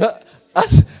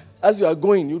 As you are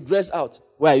going, you dress out.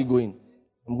 Where are you going?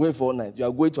 I'm going for all night. You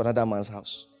are going to another man's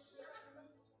house.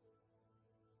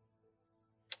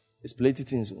 It's plenty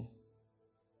things.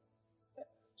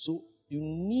 So, you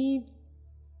need,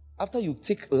 after you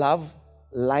take love,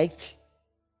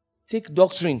 take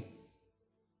doctrine.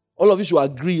 All of you should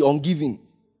agree on giving.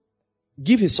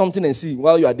 Give him something and see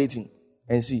while you are dating.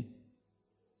 And see.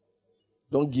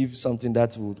 Don't give something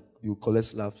that you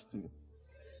collect love to.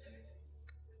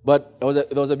 But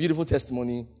there was a beautiful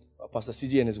testimony of Pastor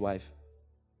CJ and his wife.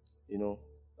 You know,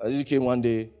 he came one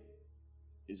day.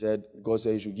 He said, God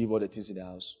said you should give all the things in the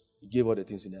house. He gave all the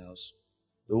things in the house.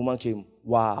 The woman came.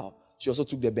 Wow. She also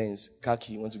took the Benz, car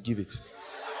key, went to give it.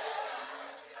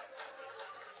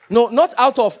 No, not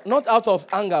out of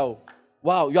anger.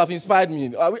 Wow, you have inspired me.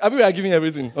 We are giving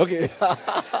everything. Okay.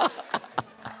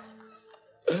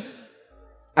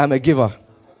 I'm a giver.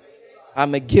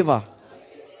 I'm a giver.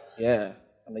 Yeah,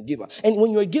 I'm a giver. And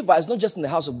when you're a giver, it's not just in the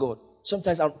house of God.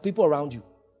 Sometimes people around you.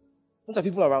 Sometimes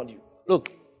people around you. Look,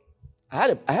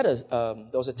 there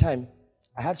was a time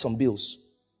I had some bills.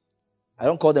 I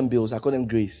don't call them bills, I call them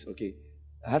grace, okay?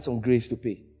 I had some grace to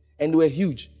pay. And they were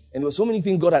huge. And there were so many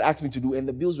things God had asked me to do, and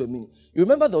the bills were many. You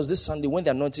remember there was this Sunday when the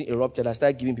anointing erupted, I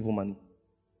started giving people money.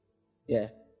 Yeah.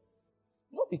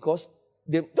 Not because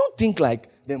they don't think like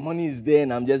the money is there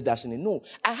and I'm just dashing it. No.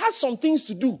 I had some things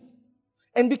to do.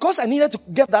 And because I needed to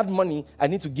get that money, I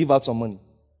need to give out some money.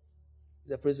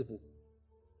 It's a principle.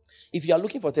 If you are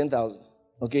looking for 10,000,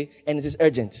 okay, and it is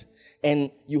urgent,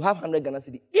 and you have 100 Ghana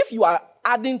cedi, if you are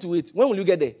adding to it, when will you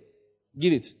get there?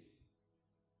 Give it.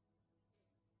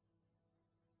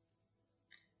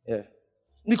 Yeah.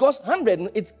 Because 100,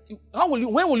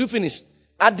 when will you finish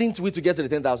adding to it to get to the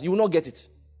 10,000? You will not get it.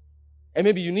 And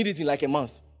maybe you need it in like a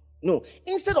month. No.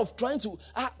 Instead of trying to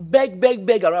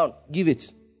beg around, give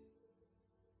it.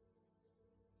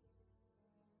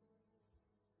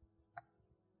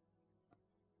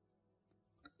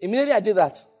 Immediately I did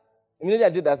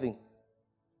that thing.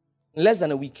 In less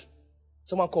than a week,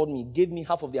 someone called me, gave me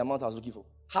half of the amount I was looking for.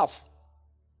 Half.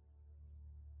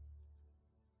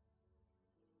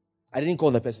 I didn't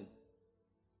call the person.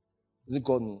 He didn't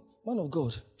call me. Man of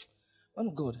God,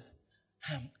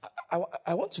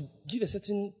 I want to give a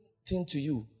certain thing to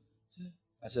you.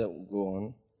 I said, go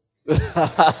on.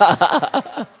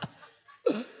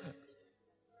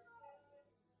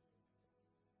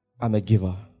 I'm a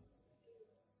giver.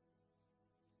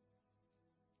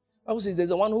 I would say there's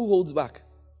the one who holds back.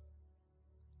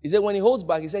 He said when he holds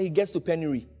back, he said he gets to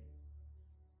penury.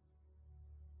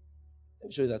 Let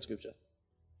me show you that scripture.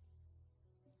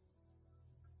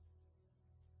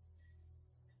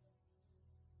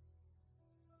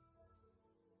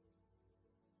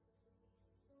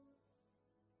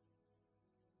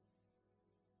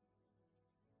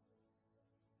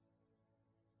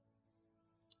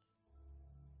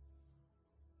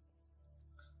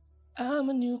 I'm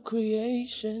a new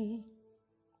creation.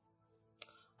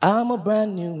 I'm a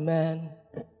brand new man.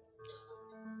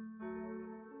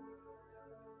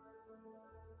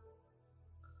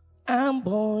 I'm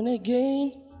born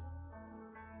again.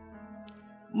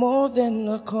 More than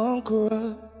a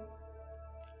conqueror.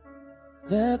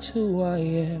 That's who I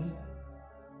am.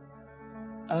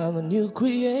 I'm a new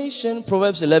creation.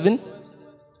 Proverbs 11.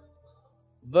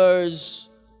 Verse.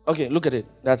 Okay, look at it.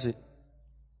 That's it.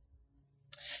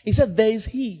 He said, there is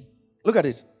he. Look at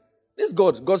it. This is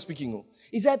God speaking.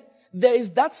 He said, there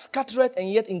is that scattereth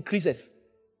and yet increaseth.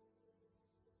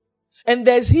 And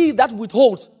there is he that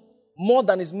withholds more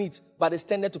than is meet, but is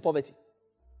tended to poverty.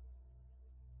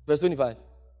 Verse 25.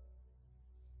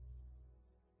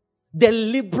 The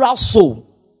liberal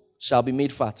soul shall be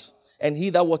made fat, and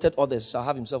he that watered others shall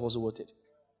have himself also watered.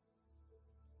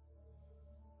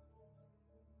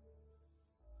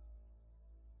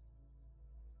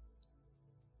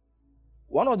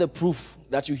 One of the proof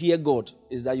that you hear God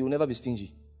is that you will never be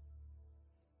stingy.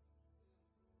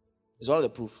 It's one of the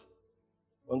proof.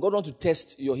 When God wants to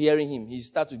test your hearing him, he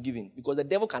starts with giving. Because the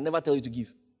devil can never tell you to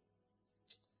give.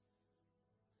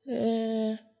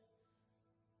 Let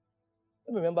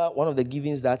me remember one of the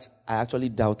givings that I actually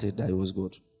doubted that it was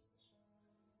God.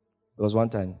 There was one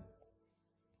time.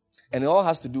 And it all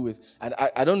has to do with, and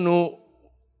I don't know,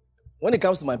 when it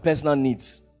comes to my personal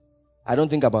needs, I don't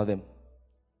think about them.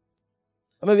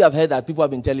 Maybe I've heard that people have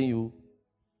been telling you,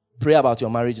 pray about your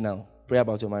marriage now. Pray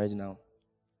about your marriage now.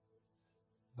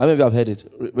 Maybe I've heard it.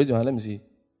 Raise your hand, let me see.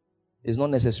 It's not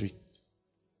necessary.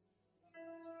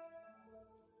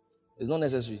 It's not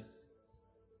necessary.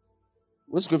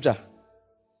 What scripture?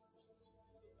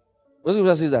 What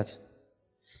scripture says that?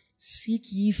 Seek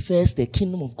ye first the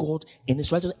kingdom of God and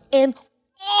his righteousness, and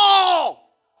all.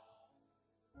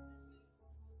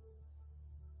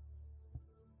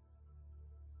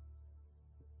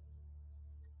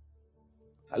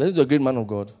 I listened to a great man of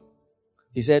God.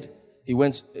 He said,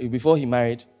 before he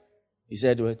married, he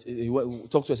said, he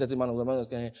talked to a certain man of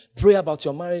God, pray about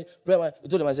your marriage. He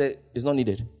told him, I said, it's not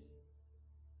needed.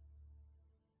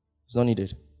 It's not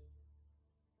needed.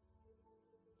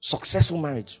 Successful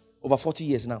marriage, over 40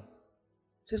 years now.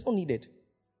 He says, it's not needed.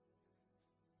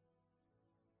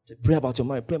 Say, pray about your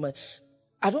marriage.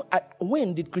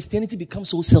 When did Christianity become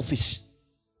so selfish?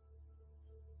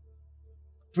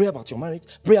 Pray about your marriage,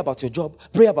 pray about your job,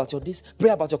 pray about your this, pray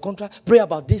about your contract, pray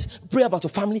about this, pray about your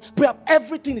family,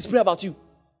 everything is pray about you.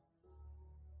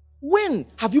 When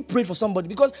have you prayed for somebody?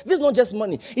 Because this is not just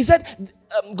money. He said,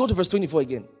 go to verse 24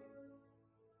 again.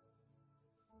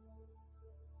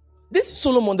 This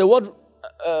Solomon, one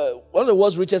of the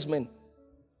world's richest men.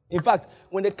 In fact,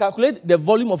 when they calculate the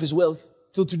volume of his wealth,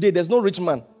 till today, there's no rich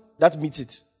man that meets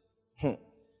it.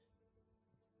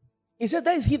 He said,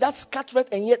 that is he that scattereth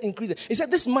and yet increaseth. He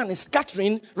said, this man is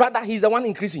scattering, rather he's the one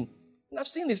increasing. And I've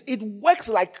seen this. It works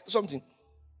like something.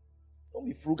 Don't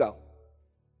be frugal.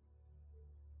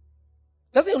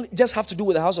 Doesn't just have to do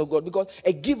with the house of God, because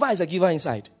a giver is a giver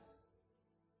inside.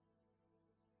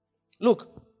 Look,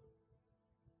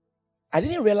 I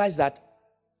didn't realize that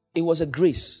it was a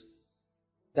grace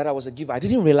that I was a giver. I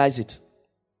didn't realize it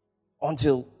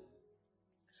until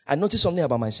I noticed something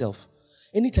about myself.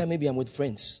 Anytime maybe I'm with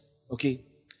friends, okay,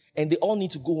 and they all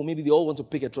need to go home, maybe they all want to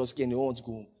pick a Trotsky and they all want to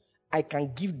go home, I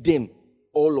can give them,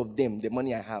 all of them, the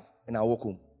money I have, and I'll walk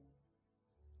home.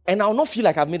 And I'll not feel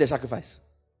like I've made a sacrifice.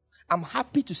 I'm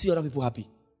happy to see other people happy.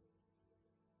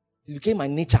 It became my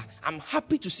nature. I'm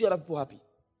happy to see other people happy.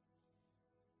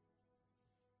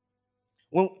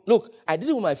 Look, I did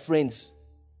it with my friends.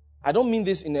 I don't mean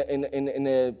this in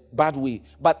a bad way,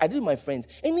 but I did it with my friends.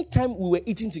 Anytime we were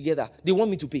eating together, they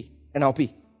want me to pay, and I'll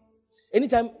pay.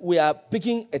 Anytime we are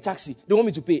picking a taxi, they want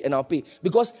me to pay, and I'll pay.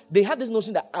 Because they had this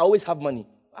notion that I always have money.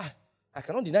 I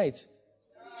cannot deny it.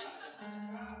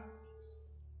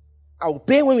 I'll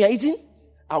pay when we are eating.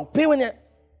 I'll pay when you're...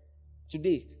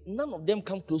 Today, none of them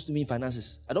come close to me in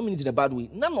finances. I don't mean it in a bad way.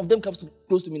 None of them comes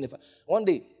close to me in One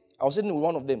day, I was sitting with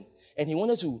one of them, and he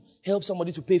wanted to help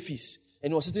somebody to pay fees.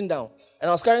 And he was sitting down, and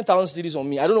I was carrying 1,000 cedis on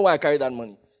me. I don't know why I carried that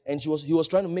money. And he was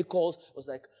trying to make calls. I was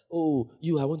like, oh,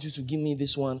 I want you to give me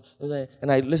this one.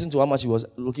 And I listened to how much he was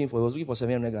looking for. He was looking for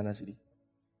 700 Ghana cedi.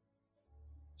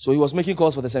 So he was making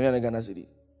calls for the 700 Ghana cedi.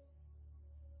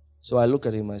 So I looked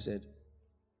at him and I said,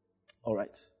 all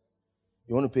right.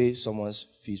 You want to pay someone's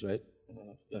fees, right?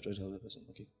 You are trying to help the person.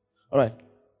 Okay. All right.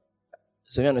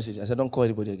 700 cedi. I said, don't call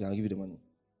anybody again. I'll give you the money.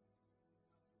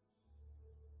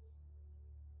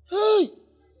 Hey!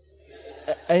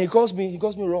 And he calls me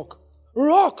Rock.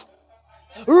 Rock!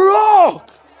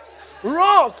 Rock!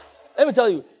 Rock! Let me tell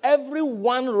you, every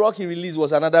one rock he released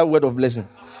was another word of blessing.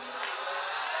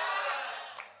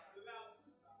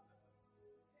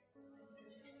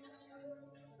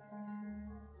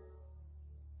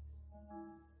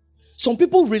 Some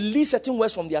people release certain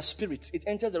words from their spirit. It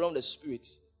enters around the spirit.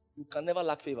 You can never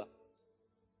lack favor.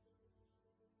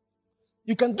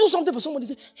 You can do something for somebody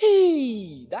and say,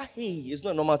 hey, that hey is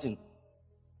not a normal thing.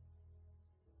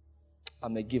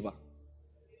 I'm a giver.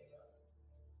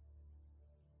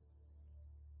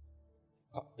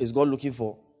 Is God looking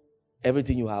for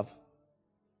everything you have?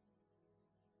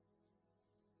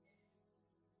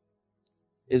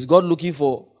 Is God looking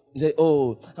for, he said,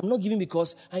 oh, I'm not giving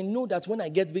because I know that when I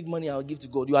get big money, I'll give to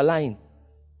God. You are lying.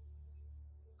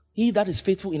 He that is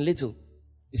faithful in little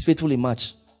is faithful in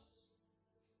much.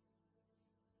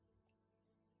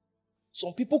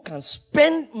 Some people can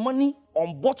spend money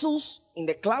on bottles in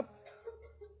the club.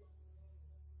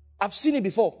 I've seen it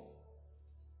before.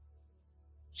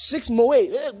 6 Moe.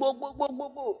 Hey,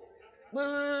 go.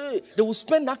 They will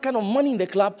spend that kind of money in the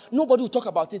club. Nobody will talk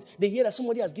about it. They hear that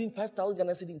somebody has given 5,000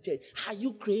 Ghana cedi in church. Are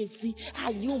you crazy?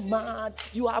 Are you mad?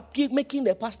 You are making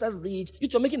the pastor rich.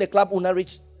 You're making the club owner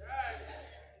rich.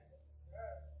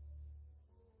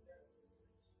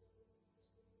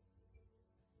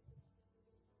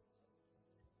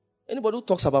 Anybody who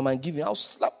talks about my giving, I'll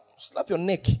slap your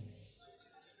neck.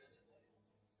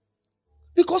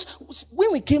 Because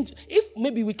when if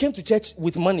maybe we came to church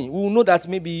with money, we will know that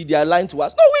maybe they are lying to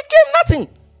us. No, we came nothing.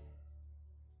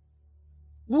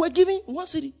 We were giving 1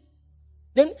 cedi.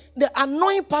 Then the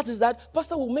annoying part is that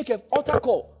pastor will make an altar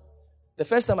call. The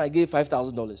first time I gave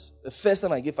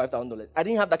 $5,000, I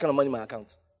didn't have that kind of money in my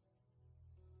account.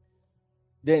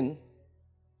 Then,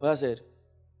 what I said,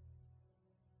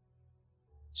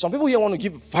 some people here want to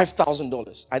give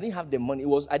 $5,000. I didn't have the money.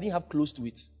 I didn't have close to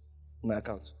it in my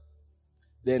account.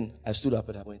 Then I stood up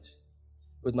and I went.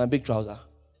 With my big trouser,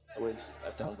 I went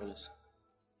 $5,000.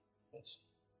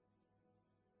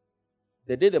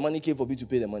 The day the money came for me to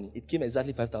pay the money, it came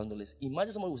exactly $5,000.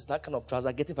 Imagine someone with that kind of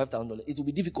trouser getting $5,000. It will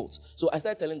be difficult. So I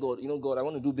started telling God, God, I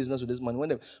want to do business with this money. When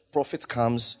the profit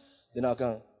comes, then I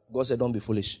can. God said, don't be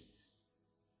foolish.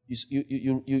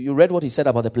 You read what he said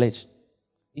about the pledge.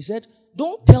 He said,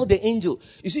 don't tell the angel.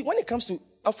 You see, when it comes to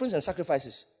offerings and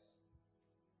sacrifices,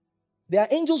 There are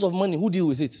angels of money who deal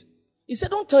with it. He said,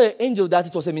 don't tell an angel that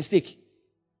it was a mistake.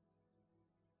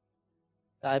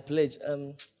 I pledge.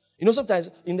 Sometimes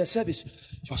in the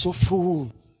service, you're so full.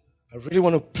 I really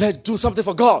want to pledge, do something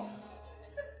for God.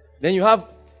 Then you have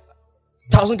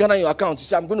 1,000 Ghana in your account. You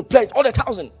say, I'm going to pledge all the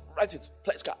 1,000. Write it,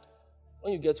 pledge card.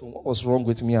 When you get home, what was wrong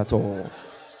with me at all?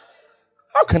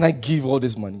 How can I give all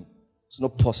this money? It's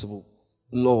not possible.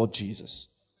 Lord Jesus.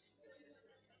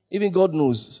 Even God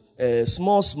knows,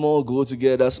 small go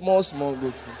together, small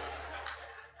go together.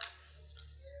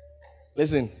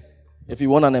 Listen, if you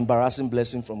want an embarrassing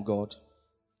blessing from God,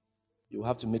 you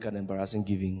have to make an embarrassing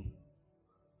giving.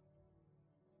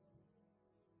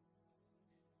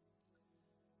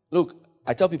 Look,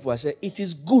 I tell people, I say, it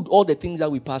is good all the things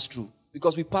that we pass through,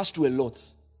 because we pass through a lot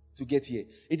to get here.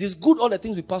 It is good all the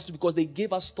things we pass through because they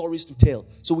gave us stories to tell.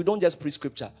 So we don't just preach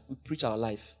scripture, we preach our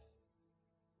life.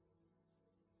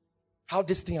 How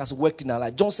this thing has worked in our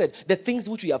life. John said, the things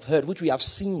which we have heard, which we have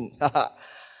seen.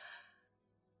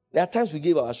 There are times we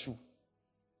gave our shoe.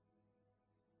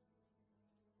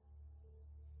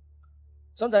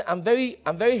 Sometimes I'm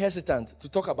very hesitant to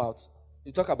talk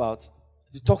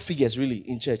figures really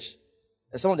in church.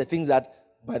 And some of the things that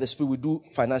by the Spirit we do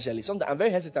financially. Sometimes I'm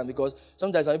very hesitant because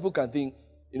sometimes some people can think,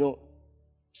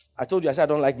 I told you, I said I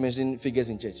don't like mentioning figures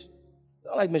in church. I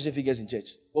don't like mentioning figures in church.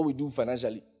 What we do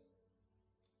financially.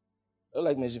 I don't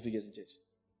like mentioning figures in church.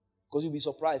 Because you'll be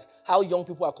surprised how young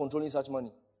people are controlling such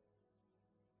money.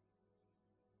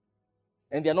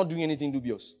 And they are not doing anything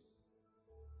dubious.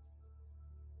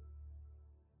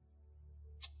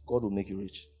 God will make you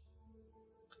rich.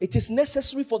 It is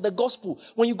necessary for the gospel.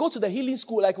 When you go to the healing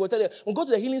school, like we'll tell you, when you go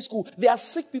to the healing school, there are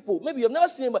sick people. Maybe you've never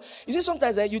seen them, but you see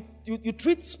sometimes you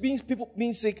treat people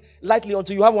being sick lightly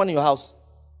until you have one in your house.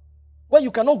 Where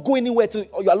you cannot go anywhere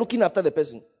or you are looking after the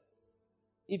person.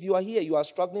 If you are here, you are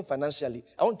struggling financially.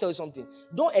 I want to tell you something.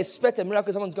 Don't expect a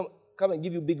miracle someone to come and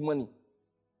give you big money.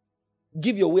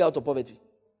 Give your way out of poverty.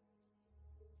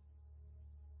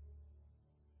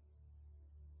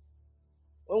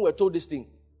 When we were told this thing,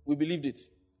 we believed it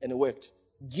and it worked.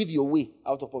 Give your way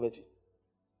out of poverty.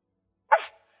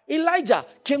 Elijah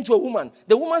came to a woman.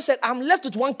 The woman said, I'm left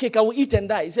with one cake. I will eat and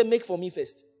die. He said, make for me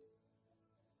first.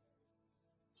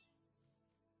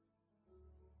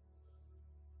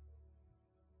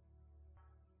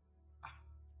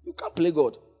 You can't play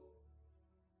God.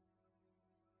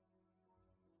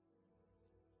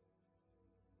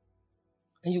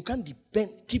 And you can't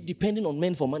keep depending on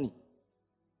men for money.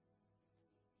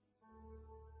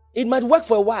 It might work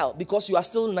for a while because you are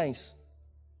still nice.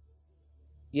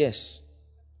 Yes.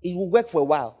 It will work for a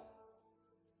while.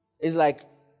 It's like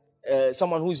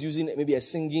someone who's using maybe a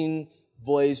singing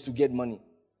voice to get money.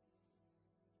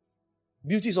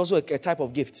 Beauty is also a type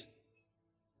of gift.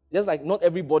 Just like not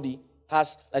everybody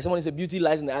has, like someone said, beauty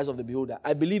lies in the eyes of the beholder.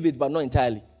 I believe it, but not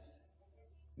entirely.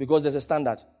 Because there's a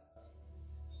standard.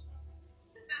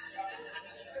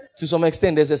 To some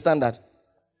extent, there's a standard.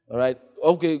 All right?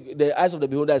 Okay, the eyes of the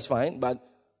beholder is fine, but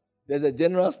there's a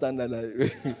general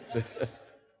standard.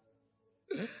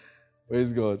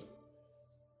 Praise God.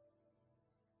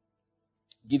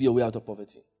 Give your way out of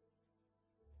poverty.